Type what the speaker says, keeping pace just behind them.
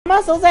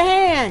Muscle's a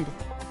hand.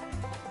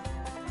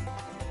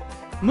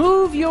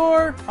 Move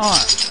your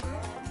arm.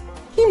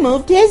 He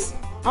moved his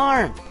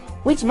arm.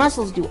 Which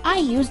muscles do I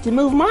use to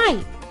move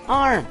my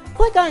arm?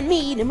 Click on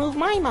me to move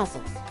my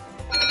muscles.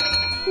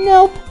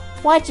 Nope.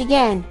 Watch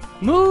again.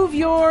 Move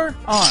your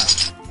arm.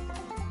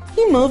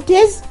 He moved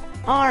his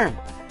arm.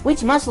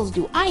 Which muscles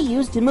do I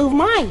use to move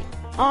my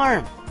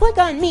arm? Click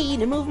on me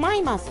to move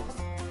my muscles.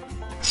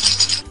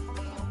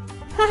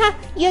 Haha,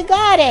 you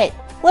got it.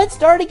 Let's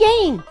start a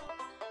game.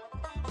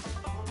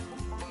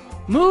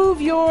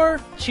 Move your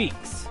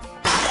cheeks.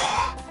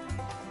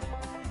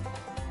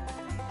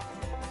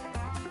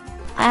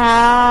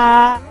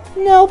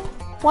 Nope.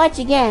 Watch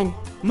again.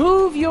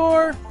 Move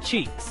your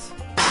cheeks.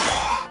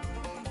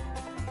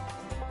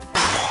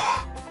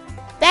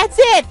 That's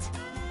it.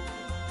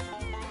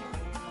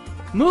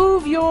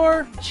 Move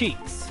your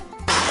cheeks.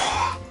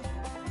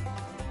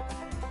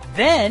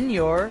 Then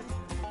your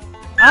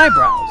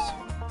eyebrows.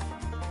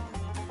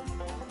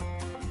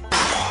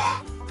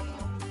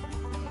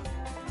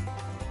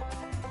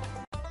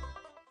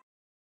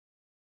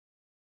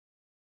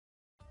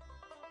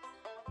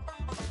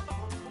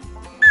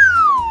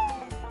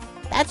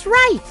 That's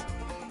right.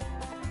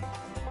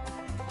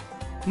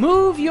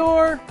 Move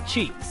your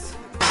cheeks.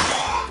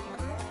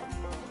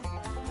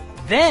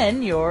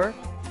 Then your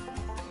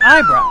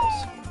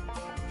eyebrows.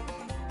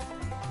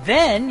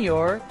 Then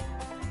your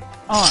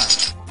arm.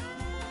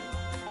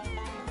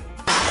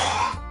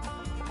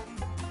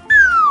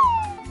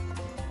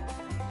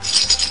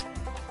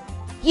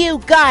 You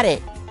got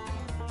it.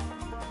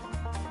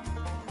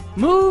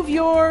 Move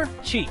your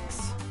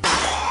cheeks.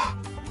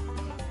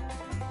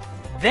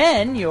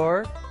 Then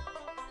your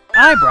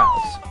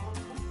eyebrows.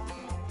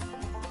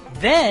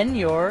 Then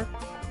your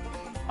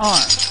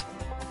arm.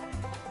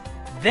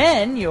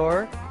 Then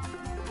your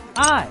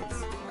eyes.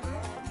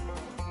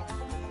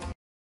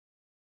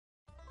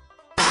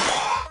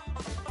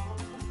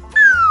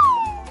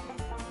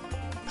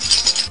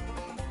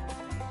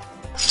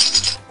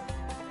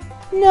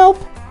 Nope.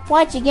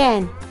 Watch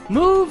again.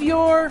 Move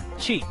your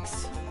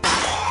cheeks.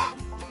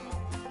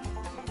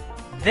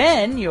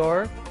 Then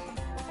your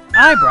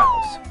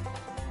eyebrows.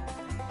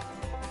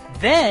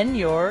 Then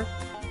your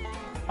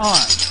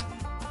arm.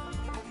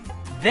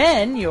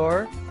 Then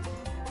your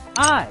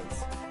eyes.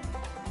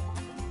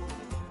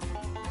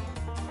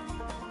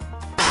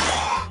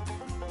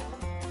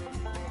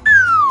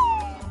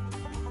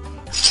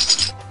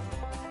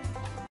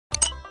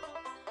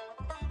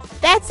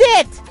 That's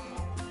it.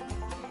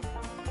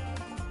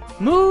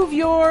 Move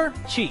your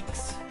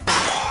cheeks.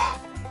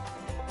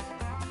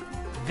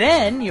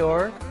 Then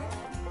your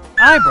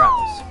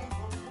eyebrows.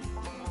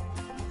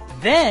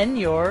 Then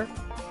your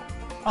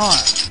arm.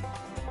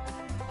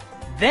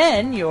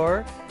 Then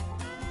your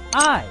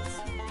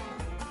eyes.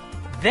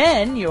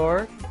 Then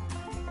your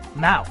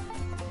mouth.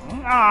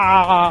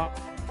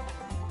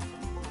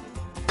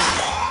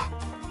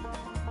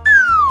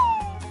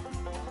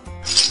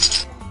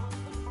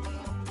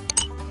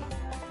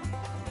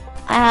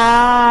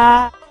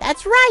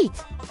 That's right.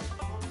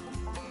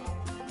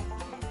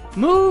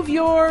 Move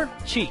your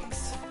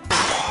cheeks.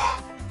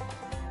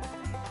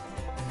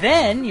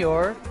 Then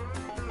your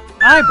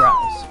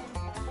eyebrows.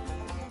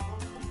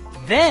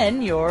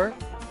 Then your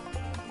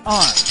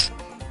arm.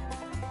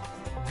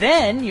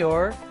 Then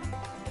your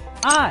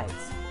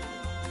eyes.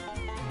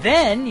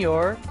 Then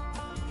your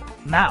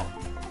mouth.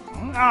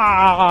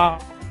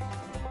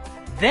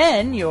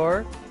 Then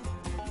your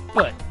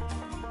foot.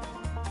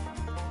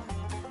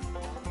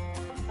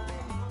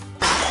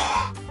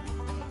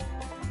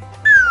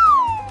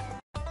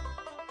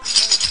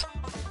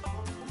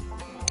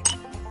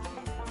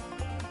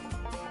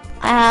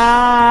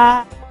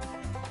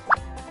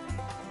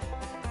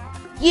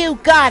 You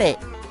got it.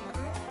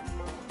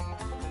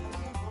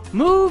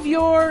 Move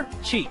your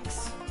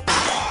cheeks.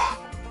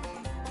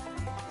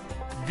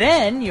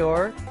 Then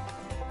your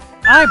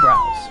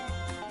eyebrows.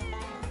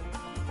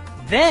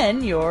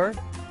 Then your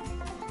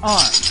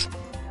arm.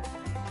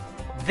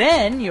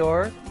 Then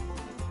your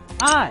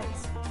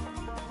eyes.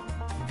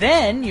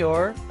 Then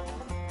your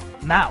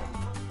mouth.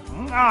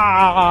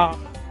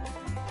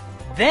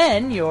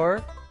 Then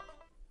your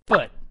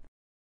foot.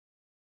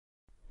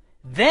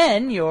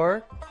 Then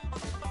your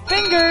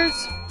fingers.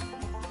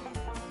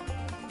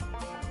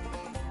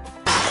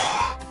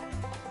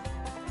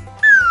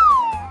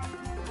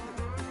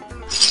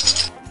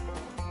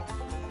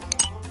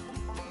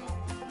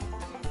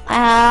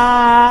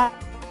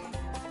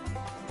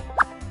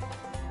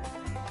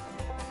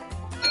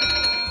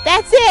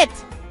 That's it.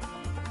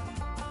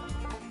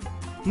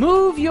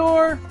 Move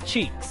your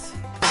cheeks.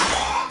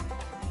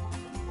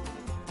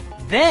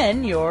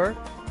 Then your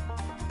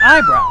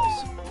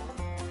eyebrows.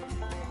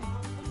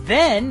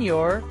 Then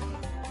your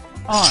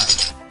arm.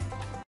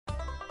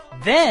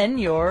 Then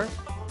your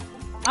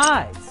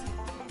eyes.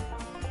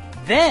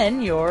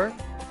 Then your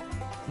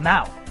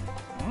mouth.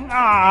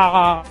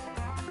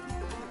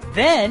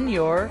 Then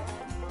your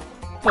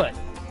foot.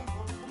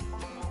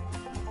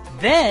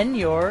 Then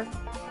your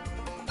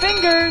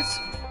fingers.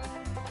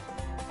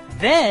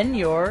 Then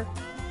your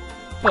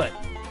foot.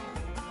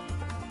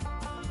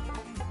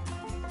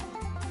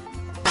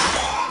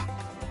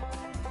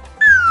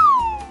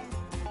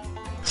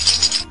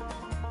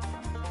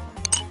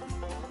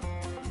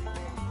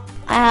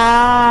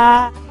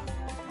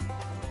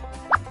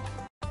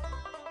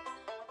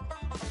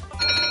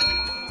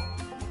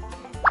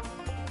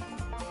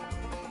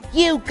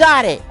 You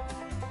got it!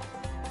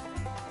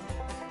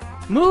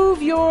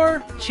 Move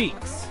your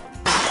cheeks.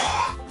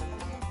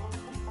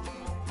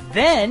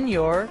 Then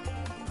your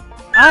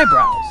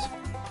eyebrows.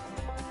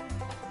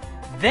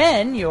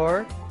 Then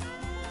your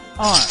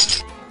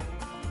arms.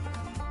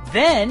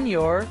 Then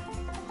your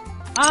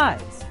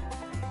eyes.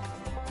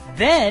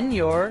 Then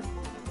your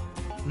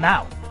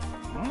mouth.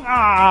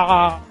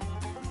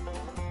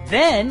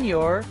 Then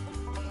your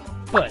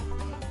foot.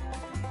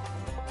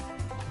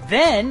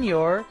 Then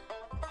your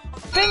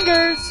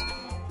fingers.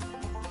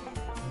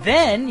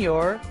 Then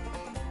your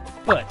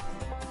foot.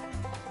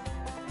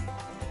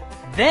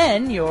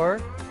 Then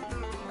your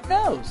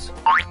nose.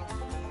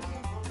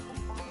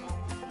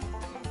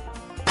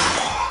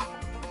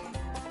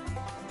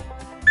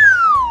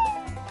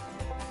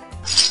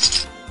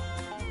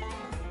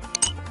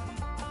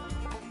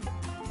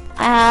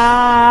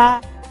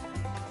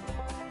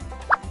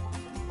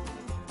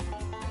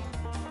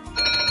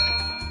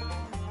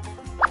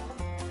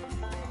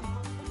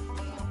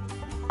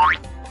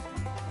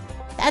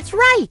 That's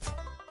right!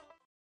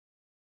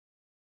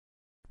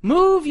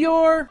 Move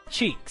your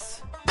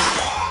cheeks.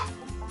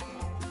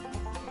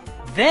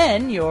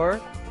 Then your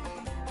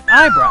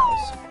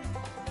eyebrows.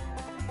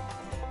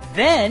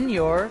 Then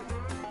your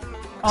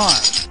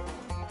arms.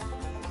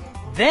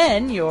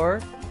 Then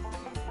your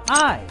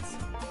eyes.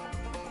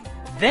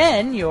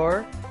 Then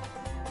your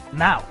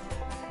mouth.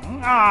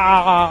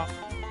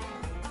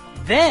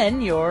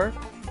 Then your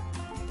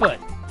foot.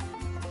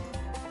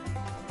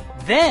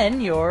 Then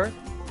your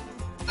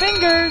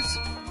fingers.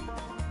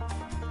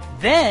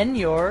 Then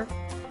your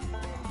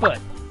foot.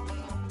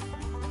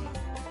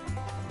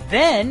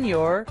 Then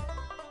your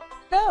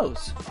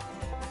nose.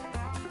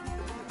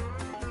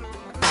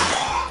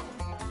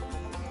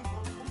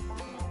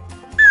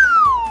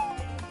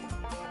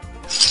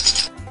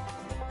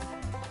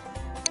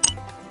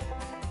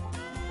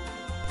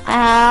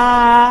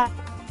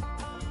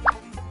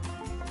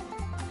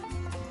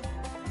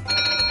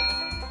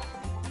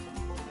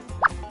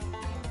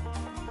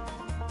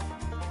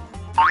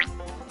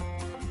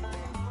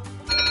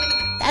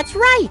 That's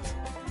right!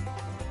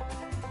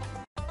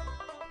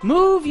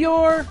 Move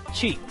your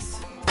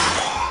cheeks.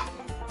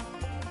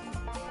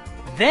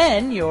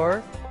 Then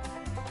your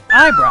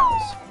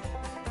eyebrows.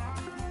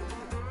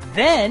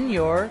 Then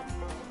your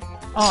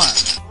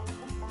arms.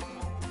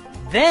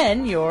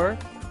 Then your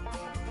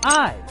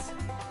eyes.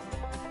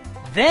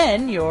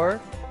 Then your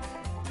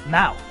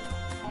mouth.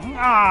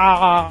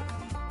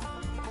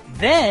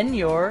 Then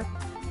your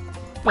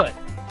foot.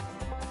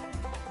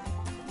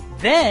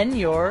 Then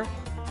your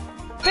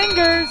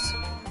fingers.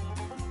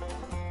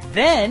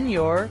 Then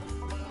your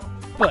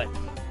foot.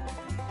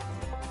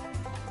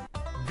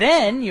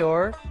 Then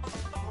your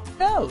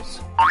nose.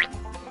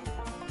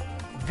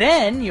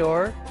 Then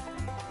your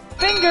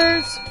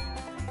fingers.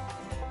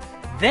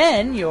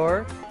 Then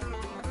your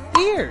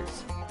ears.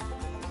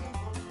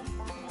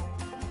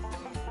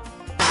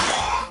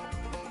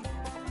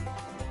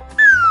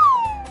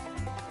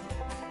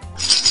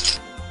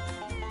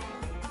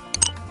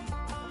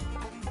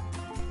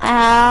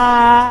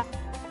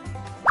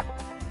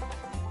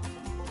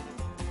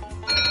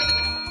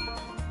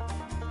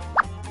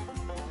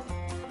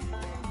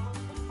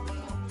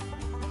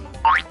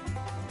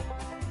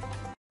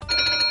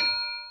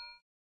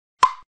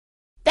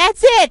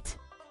 That's it!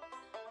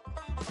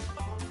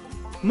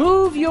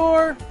 Move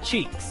your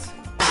cheeks.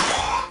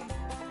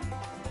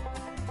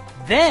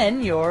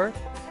 Then your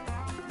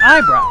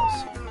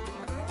eyebrows.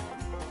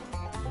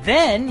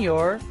 Then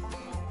your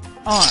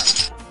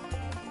arms.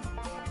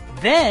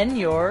 Then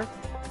your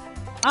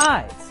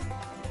eyes.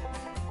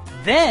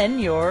 Then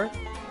your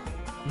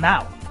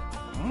mouth.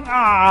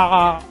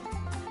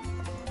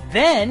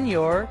 Then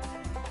your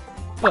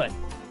foot.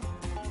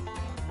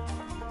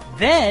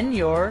 Then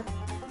your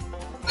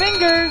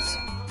fingers.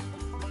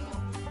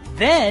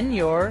 Then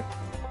your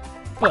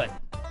foot.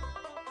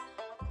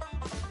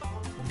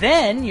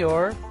 Then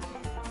your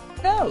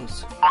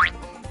nose.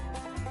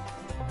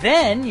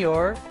 Then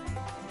your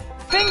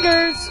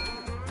fingers.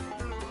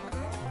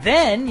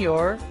 Then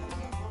your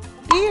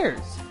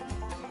ears.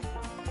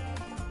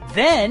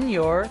 Then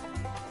your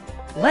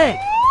leg.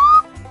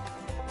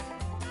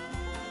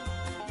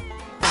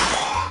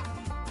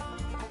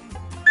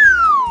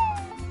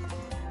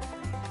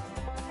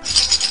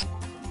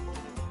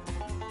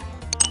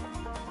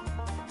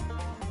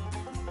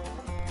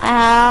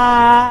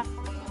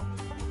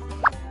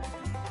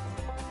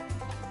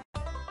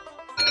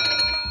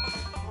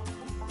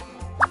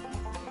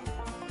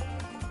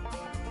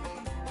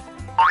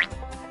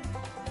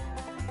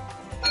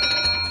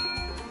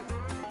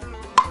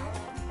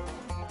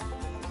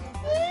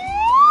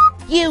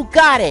 You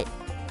got it!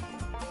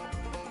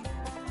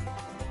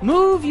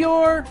 Move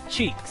your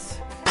cheeks.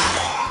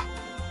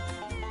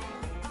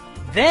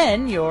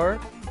 Then your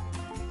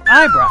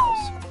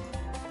eyebrows.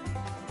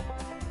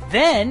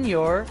 Then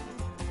your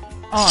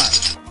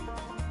arms.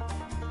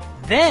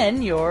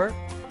 Then your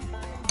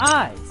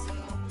eyes.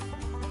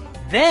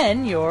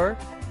 Then your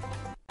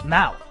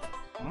mouth.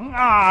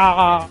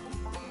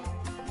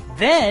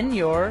 Then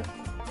your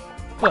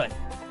foot.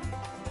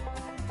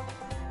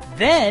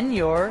 Then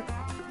your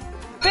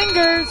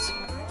fingers.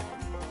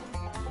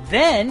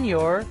 Then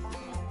your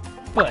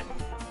foot.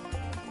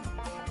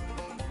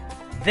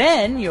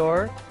 Then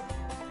your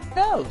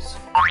nose.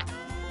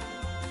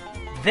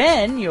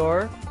 Then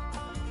your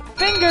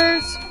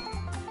fingers.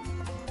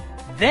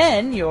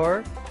 Then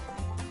your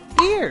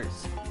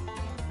ears.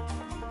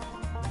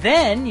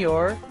 Then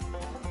your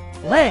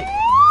leg.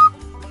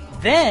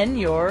 Then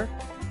your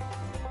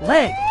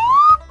leg.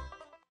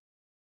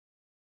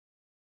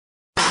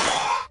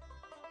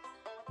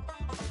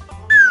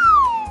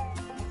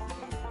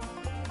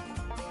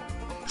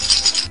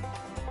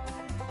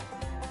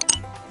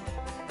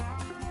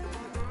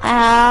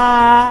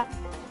 Ah.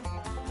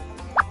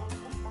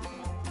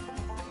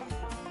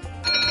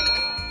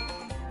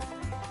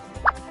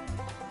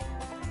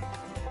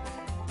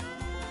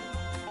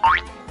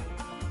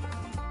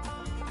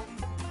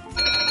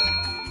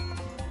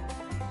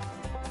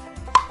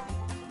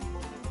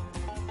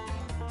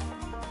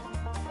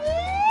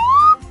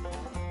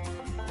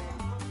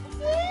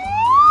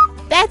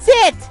 That's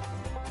it!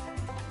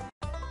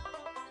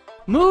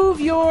 Move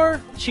your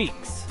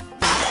cheeks.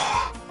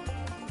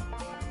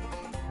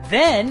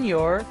 Then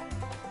your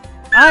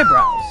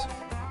eyebrows.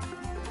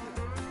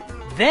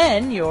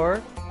 Then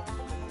your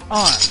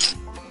arms.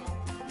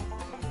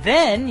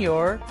 Then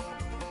your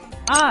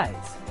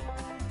eyes.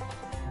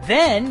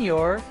 Then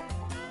your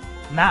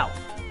mouth.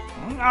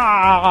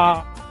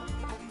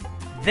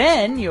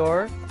 Then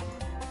your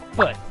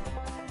foot.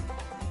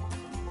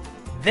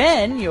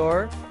 Then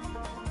your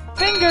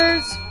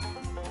fingers.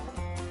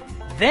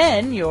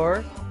 Then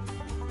your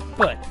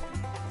foot.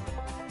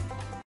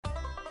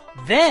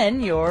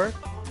 Then your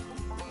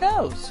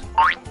nose.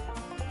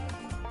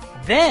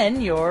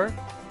 Then your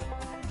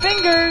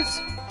fingers.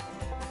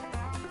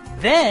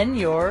 Then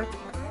your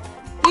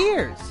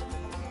ears.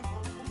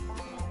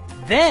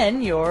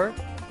 Then your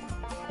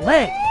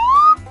leg.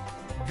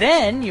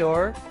 Then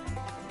your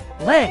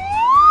leg.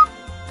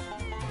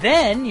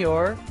 Then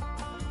your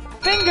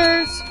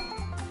fingers.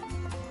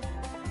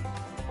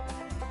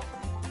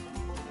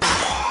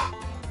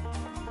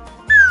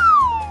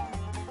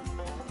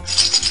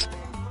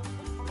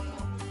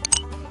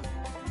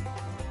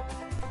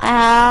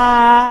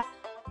 Ah.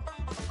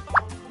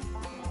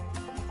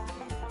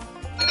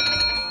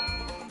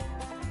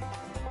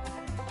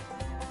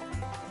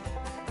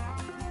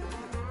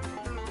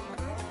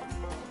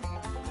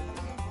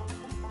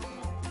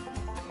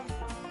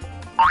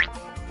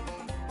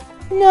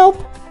 Nope.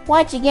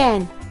 Watch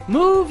again.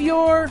 Move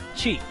your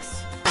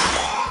cheeks.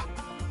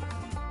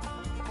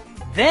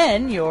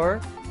 Then your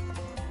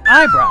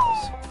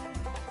eyebrows.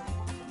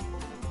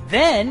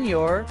 Then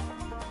your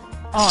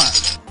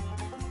arms.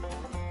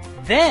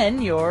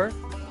 Then your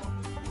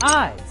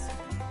eyes.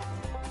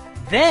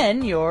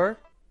 Then your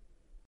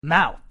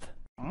mouth.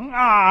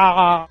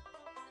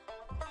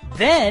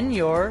 Then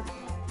your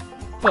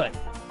foot.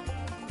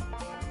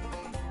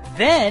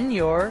 Then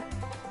your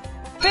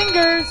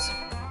fingers.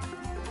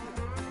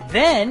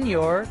 Then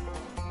your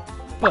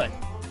foot.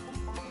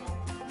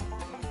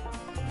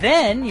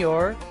 Then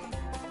your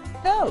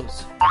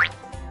nose.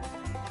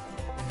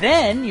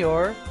 Then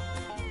your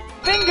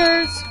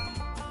fingers.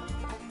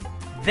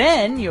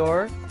 Then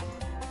your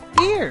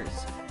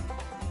ears.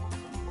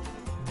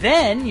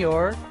 Then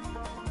your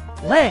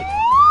leg.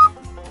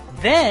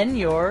 Then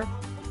your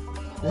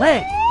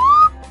leg.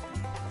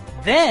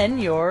 Then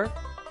your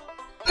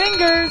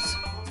fingers.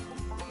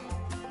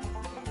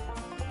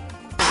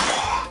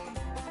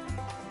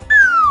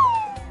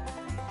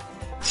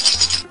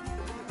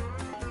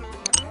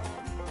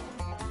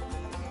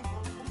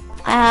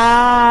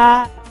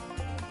 Ah.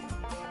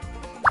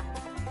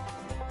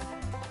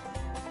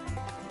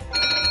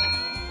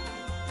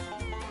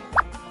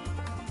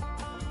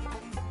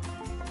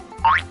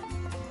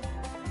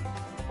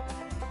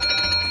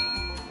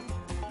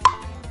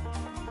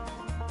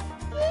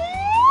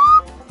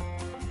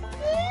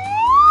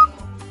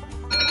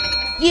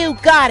 You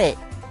got it!